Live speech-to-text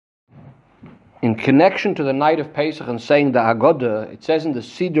In connection to the night of Pesach and saying the Haggadah, it says in the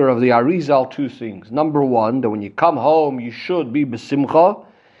Siddur of the Arizal two things. Number one, that when you come home, you should be besimcha,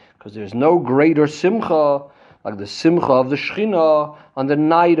 because there's no greater simcha like the simcha of the Shekhinah on the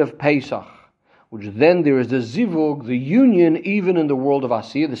night of Pesach, which then there is the zivug, the union, even in the world of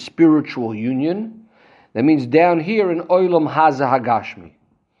Asiyah, the spiritual union. That means down here in Olam Haza Hagashmi.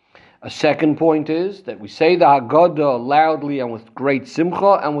 A second point is that we say the Haggadah loudly and with great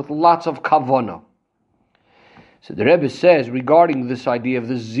simcha and with lots of kavanah. So the Rebbe says regarding this idea of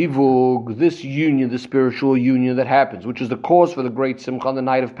the zivug, this union, the spiritual union that happens, which is the cause for the great simcha on the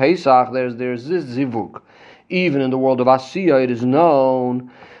night of Pesach, there's this zivug. Even in the world of Asiyah, it is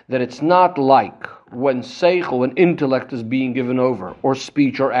known that it's not like when seichel, when intellect is being given over, or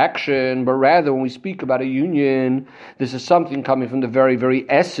speech or action, but rather when we speak about a union, this is something coming from the very, very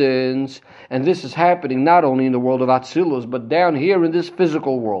essence, and this is happening not only in the world of Atzilus, but down here in this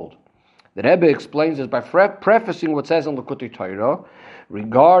physical world. The Rebbe explains this by prefacing what says on the Likutei Torah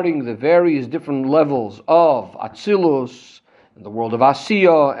regarding the various different levels of Atzilus, and the world of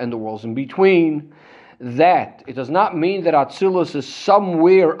Asiyah, and the worlds in between, that it does not mean that Atzilus is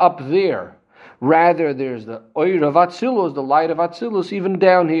somewhere up there. Rather, there's the Oir of Atzilus, the light of Atzilus, even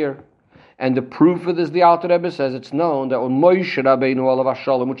down here. And the proof of this, the Alter Rebbe says, it's known that on Moshe Rabbeinu Olav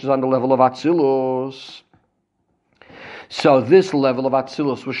Hashalom, which is on the level of Atzilus. So this level of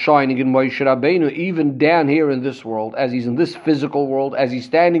Atzilus was shining in Moshe Rabbeinu, even down here in this world, as he's in this physical world, as he's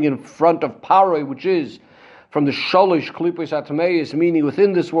standing in front of Paroi, which is from the Sholosh Klipos Atmeis, meaning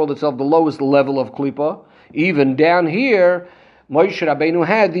within this world itself, the lowest level of Klippa. Even down here, Moshe Rabbeinu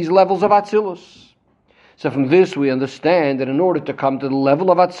had these levels of Atzilus. So from this we understand that in order to come to the level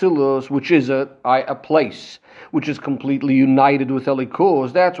of Atzilus, which is a place which is completely united with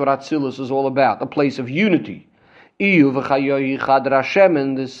Elikos, that's what Atzilus is all about, a place of unity. Iyu v'chayoyi chadar Hashem,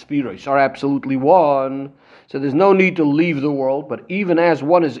 and the spheres are absolutely one. So there's no need to leave the world, but even as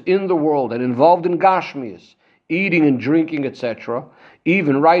one is in the world and involved in Gashmias, eating and drinking, etc.,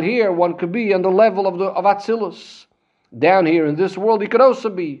 even right here one could be on the level of Atzilus. Down here in this world, he could also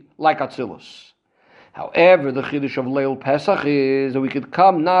be like Atzilus. However, the Chiddush of Leil Pesach is that we could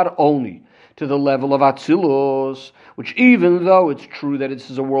come not only to the level of Atzilus, which even though it's true that this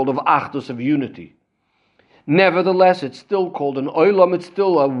is a world of Achdus, of unity, nevertheless, it's still called an Olam, it's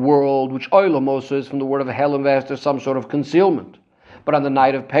still a world, which Olam also is from the word of Helam Vester, some sort of concealment. But on the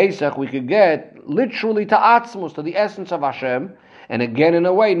night of Pesach, we could get literally to Atzmos, to the essence of Hashem. And again, in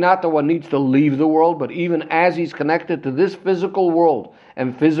a way, not that one needs to leave the world, but even as he's connected to this physical world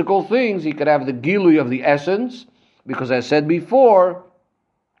and physical things, he could have the Gilui of the essence, because as I said before,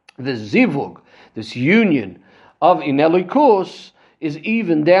 the Zivug, this union of Inelikus, is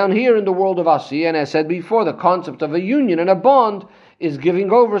even down here in the world of Asiyah. And as I said before, the concept of a union and a bond is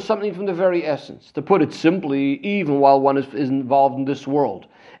giving over something from the very essence. To put it simply, even while one is involved in this world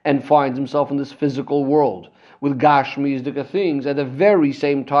and finds himself in this physical world, with Gashmiisdika things, at the very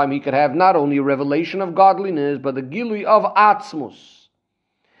same time he could have not only a revelation of godliness, but the Gilui of Atzmus.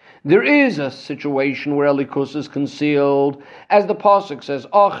 There is a situation where Elikus is concealed, as the Pasuk says,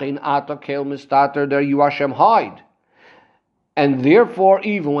 Achin ata kel mistater, there you Hashem hide. And therefore,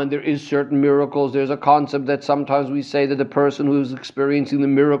 even when there is certain miracles, there's a concept that sometimes we say that the person who's experiencing the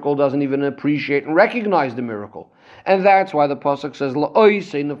miracle doesn't even appreciate and recognize the miracle. And that's why the Pasuk says,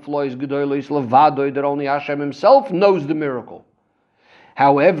 that only Hashem himself knows the miracle.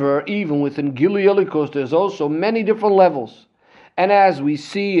 However, even within Gilui Elikos, there's also many different levels. And as we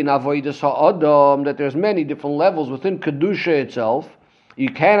see in Avodas HaAdam, that there's many different levels within Kedusha itself, you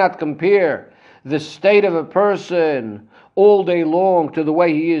cannot compare the state of a person all day long to the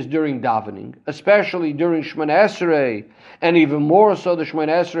way he is during davening, especially during Shemona Esrei, and even more so the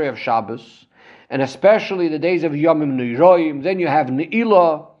Shemona Esrei of Shabbos, and especially the days of Yomim Neiroim. Then you have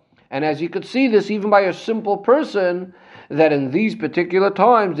Ne'ilah, and as you could see this even by a simple person, that in these particular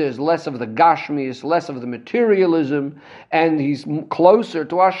times there's less of the Gashmius, less of the materialism, and he's closer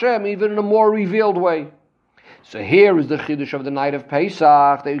to Hashem even in a more revealed way. So here is the Chiddush of the night of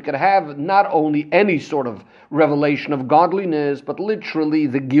Pesach, that you could have not only any sort of revelation of godliness, but literally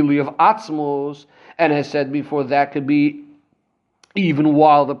the Gilui of Atzmos, and as said before, that could be even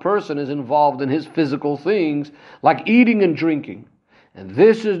while the person is involved in his physical things, like eating and drinking. And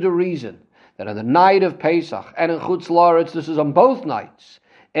this is the reason that on the night of Pesach, and in Chutz La'aretz, this is on both nights,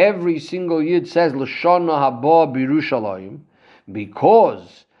 every single Yid says, L'shana haba b'Yerushalayim,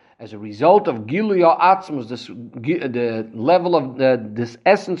 because as a result of Gilui Atzmos, the level of this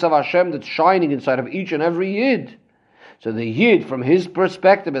essence of Hashem that's shining inside of each and every Yid. So the Yid, from his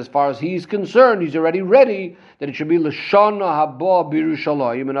perspective, as far as he's concerned, he's already ready that it should be L'shana haba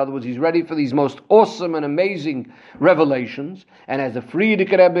b'Yerushalayim. In other words, he's ready for these most awesome and amazing revelations. And as the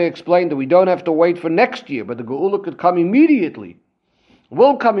Frierdiker Rebbe explained, that we don't have to wait for next year, but the Geula could come immediately.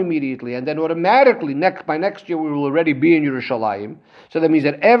 Will come immediately, and then automatically by next year we will already be in Yerushalayim. So that means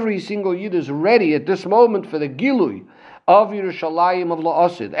that every single Yid is ready at this moment for the Gilui of Yerushalayim of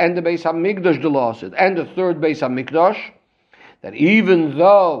La'asid, and the Beis HaMikdash de La'asid, and the third Beis HaMikdash, that even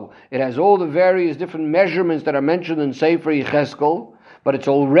though it has all the various different measurements that are mentioned in Sefer Yecheskel, but it's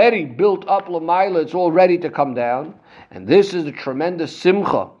already built up L'mayla, it's all ready to come down. And this is the tremendous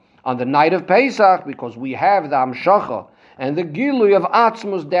simcha on the night of Pesach, because we have the Hamshacha and the Gilui of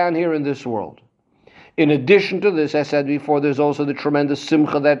Atzmos down here in this world. In addition to this, as I said before, there's also the tremendous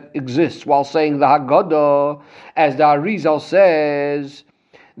simcha that exists while saying the Haggadah, as the Arizal says,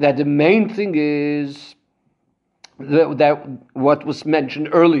 that the main thing is that what was mentioned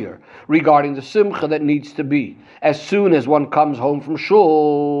earlier regarding the simcha that needs to be as soon as one comes home from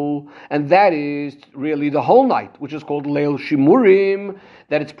shul, and that is really the whole night, which is called Leil Shimurim,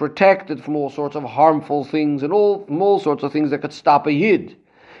 that it's protected from all sorts of harmful things and from all sorts of things that could stop a Yid.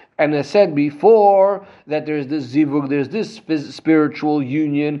 And I said before that there's this zivug, there's this spiritual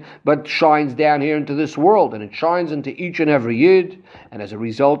union, but shines down here into this world, and it shines into each and every Yid, and as a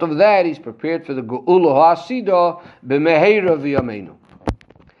result of that, he's prepared for the Geula Hasidah b'meheira v'yameinu.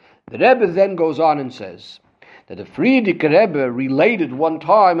 The Rebbe then goes on and says that the Frierdiker Rebbe related one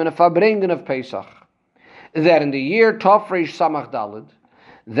time in a Farbrengen of Pesach that in the year Tafresh Samach Daled,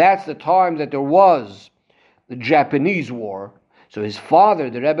 that's the time that there was the Japanese War. So his father,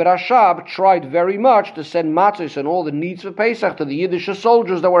 the Rebbe Rashab, tried very much to send matzos and all the needs for Pesach to the Yiddish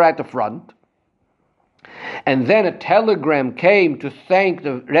soldiers that were at the front. And then a telegram came to thank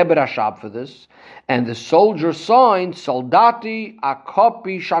the Rebbe Rashab for this, and the soldier signed Soldati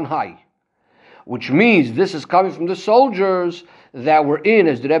Akopi Shanghai, which means this is coming from the soldiers that were in,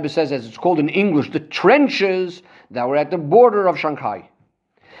 as the Rebbe says, as it's called in English, the trenches that were at the border of Shanghai.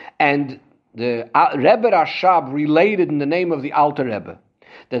 And the Rebbe Rashab related in the name of the Alter Rebbe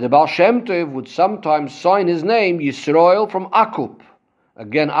that the Baal Shem Tov would sometimes sign his name Yisroel from Akup.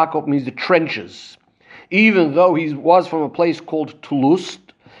 Again, Akup means the trenches. Even though he was from a place called Toulouse,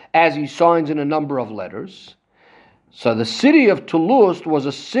 as he signs in a number of letters. So the city of Toulouse was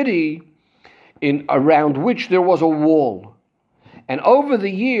a city around which there was a wall. And over the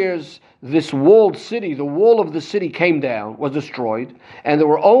years, this walled city, the wall of the city came down, was destroyed, and there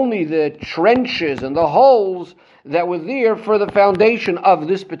were only the trenches and the holes that were there for the foundation of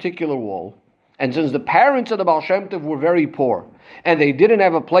this particular wall. And since the parents of the Baal Shem Tov were very poor, and they didn't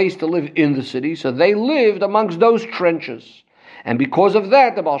have a place to live in the city, so they lived amongst those trenches. And because of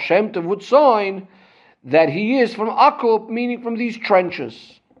that, the Baal Shem Tov would sign that he is from Akup, meaning from these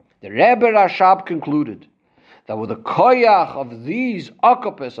trenches. The Rebbe Rashab concluded that with the koyach of these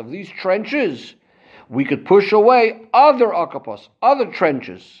akapos, of these trenches, we could push away other akapos, other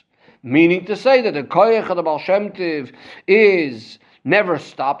trenches. Meaning to say that the koyach of the Baal Shem Tov never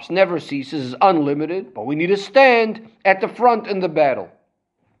stops, never ceases, is unlimited, but we need to stand at the front in the battle.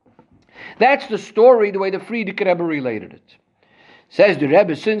 That's the story, the way the Frierdiker Rebbe related it. Says the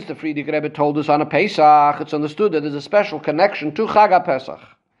Rebbe, since the Frierdiker Rebbe told us on a Pesach, it's understood that there's a special connection to Chag HaPesach.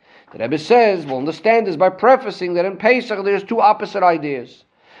 The Rebbe says, we'll understand this by prefacing that in Pesach there's two opposite ideas.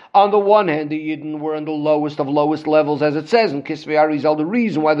 On the one hand, the Yidden were in the lowest of lowest levels, as it says in Kisvei Arizal, the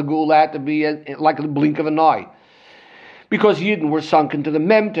reason why the Geula had to be like the blink of an eye. Because Yidden were sunk into the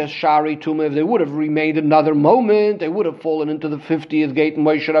Memtes, Shari, Tumah. If they would have remained another moment, they would have fallen into the 50th gate, and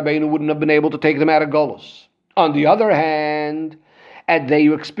Moshe Rabbeinu wouldn't have been able to take them out of Golus. On the other hand, and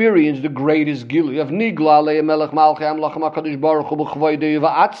they experienced the greatest Gilui of Nigla, Melech Malchei Amlachim HaKadosh Baruch Hu B'chvoidei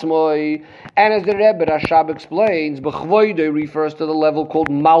V'atzmoi. And as the Rebbe Rashab explains, B'chvoidei refers to the level called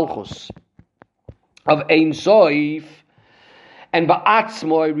Malchus of Ein Soif, and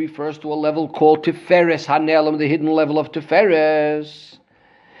Ba'atzmoi refers to a level called Tiferes Hanelim, the hidden level of Tiferes.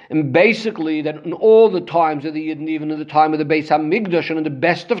 And basically, that in all the times of the Yidden, even in the time of the Beis HaMikdash, and in the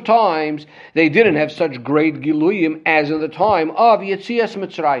best of times, they didn't have such great Giluyim as in the time of Yetzias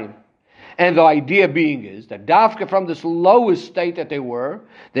Mitzrayim. And the idea being is that Dafka, from this lowest state that they were,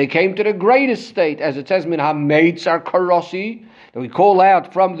 they came to the greatest state, as it says, Min HaMeitzar Karosi, that we call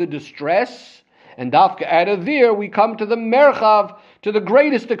out from the distress, and Dafka out of there, we come to the Merchav, to the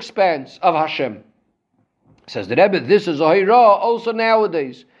greatest expanse of Hashem. Says the Rebbe, this is a Hira also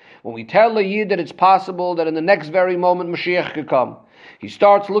nowadays. When we tell a Yid that it's possible that in the next very moment Mashiach could come, he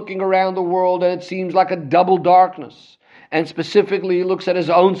starts looking around the world and it seems like a double darkness. And specifically, he looks at his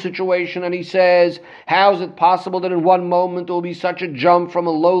own situation and he says, how is it possible that in one moment there will be such a jump from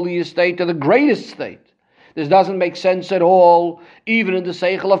a lowly estate to the greatest state? This doesn't make sense at all, even in the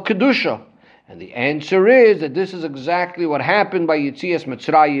Seichel of Kedusha. And the answer is that this is exactly what happened by Yetzias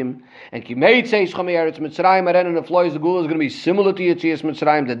Mitzrayim. And Ki Meitzeis Chom Eretz Mitzrayim Aren and the Flois, the Geula is going to be similar to Yetzias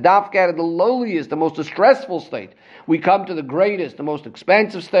Mitzrayim. The Dafka, the lowliest, the most distressful state. We come to the greatest, the most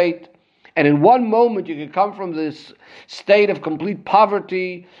expansive state. And in one moment you can come from this state of complete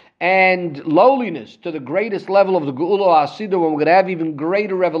poverty and lowliness to the greatest level of the Geula Hasidah, when we're going to have even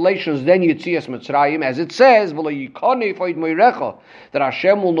greater revelations than Yetzias Mitzrayim, as it says, that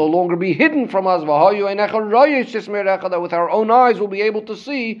Hashem will no longer be hidden from us, that with our own eyes we'll be able to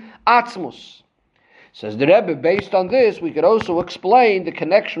see Atzmus. Says the Rebbe, based on this, we could also explain the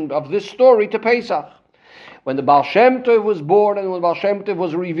connection of this story to Pesach. When the Baal Shem Tov was born and when the Baal Shem Tov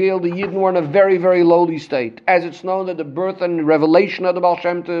was revealed, the Yidden were in a very, very lowly state. As it's known that the birth and revelation of the Baal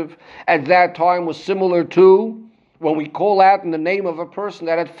Shem Tov at that time was similar to when we call out in the name of a person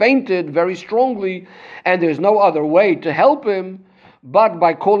that had fainted very strongly and there's no other way to help him but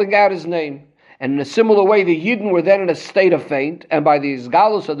by calling out his name. And in a similar way, the Yidden were then in a state of faint, and by the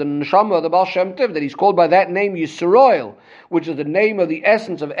Izgalus of the Neshama of the Baal Shem Tov, that he's called by that name Yisroel, which is the name of the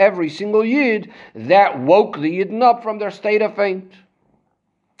essence of every single Yid, that woke the Yidden up from their state of faint.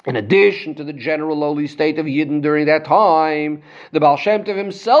 In addition to the general lowly state of Yidden during that time, the Baal Shem Tov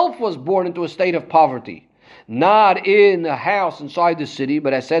himself was born into a state of poverty. Not in a house inside the city,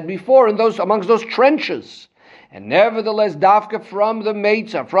 but as said before, amongst those trenches. And nevertheless, Dafka from the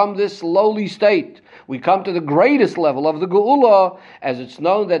Meitzah, from this lowly state, we come to the greatest level of the Geula, as it's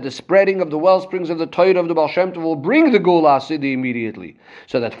known that the spreading of the wellsprings of the Torah of the Baal Shem Tov will bring the Geula Hasidah immediately.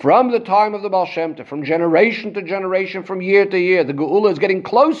 So that from the time of the Baal Shem Tov, from generation to generation, from year to year, the Geula is getting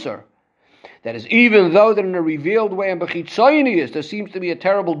closer. That is, even though that in a revealed way, and B'chitzonius, there seems to be a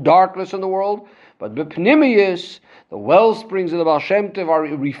terrible darkness in the world, but B'pnimius, the wellsprings of the Baal Shem Tov are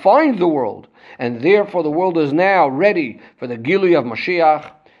refined the world, and therefore the world is now ready for the Gilui of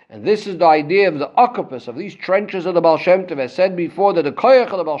Mashiach. And this is the idea of the occupus of these trenches of the Baal Shem Tov. As said before, that the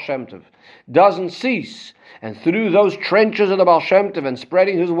koyach of the Baal Shem Tov doesn't cease. And through those trenches of the Baal Shem Tov and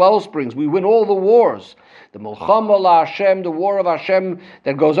spreading his wellsprings, we win all the wars. The Milchama La Hashem, the war of Hashem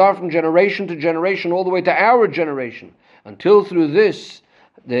that goes on from generation to generation all the way to our generation. Until through this,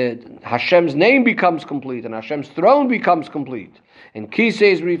 Hashem's name becomes complete and Hashem's throne becomes complete. And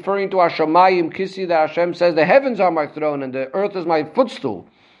Kisei is referring to Hashemayim Kisei, that Hashem says, the heavens are my throne and the earth is my footstool.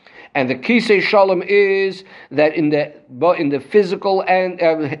 And the Kisei Shalom is that in the physical and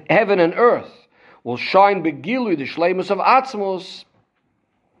heaven and earth will shine Begilu, the Shleimus of Atzmos.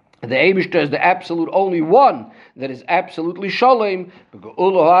 The Eibishter is the absolute only one that is absolutely Shalom,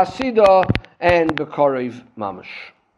 Begeula Hasidah and Bekorev Mamash.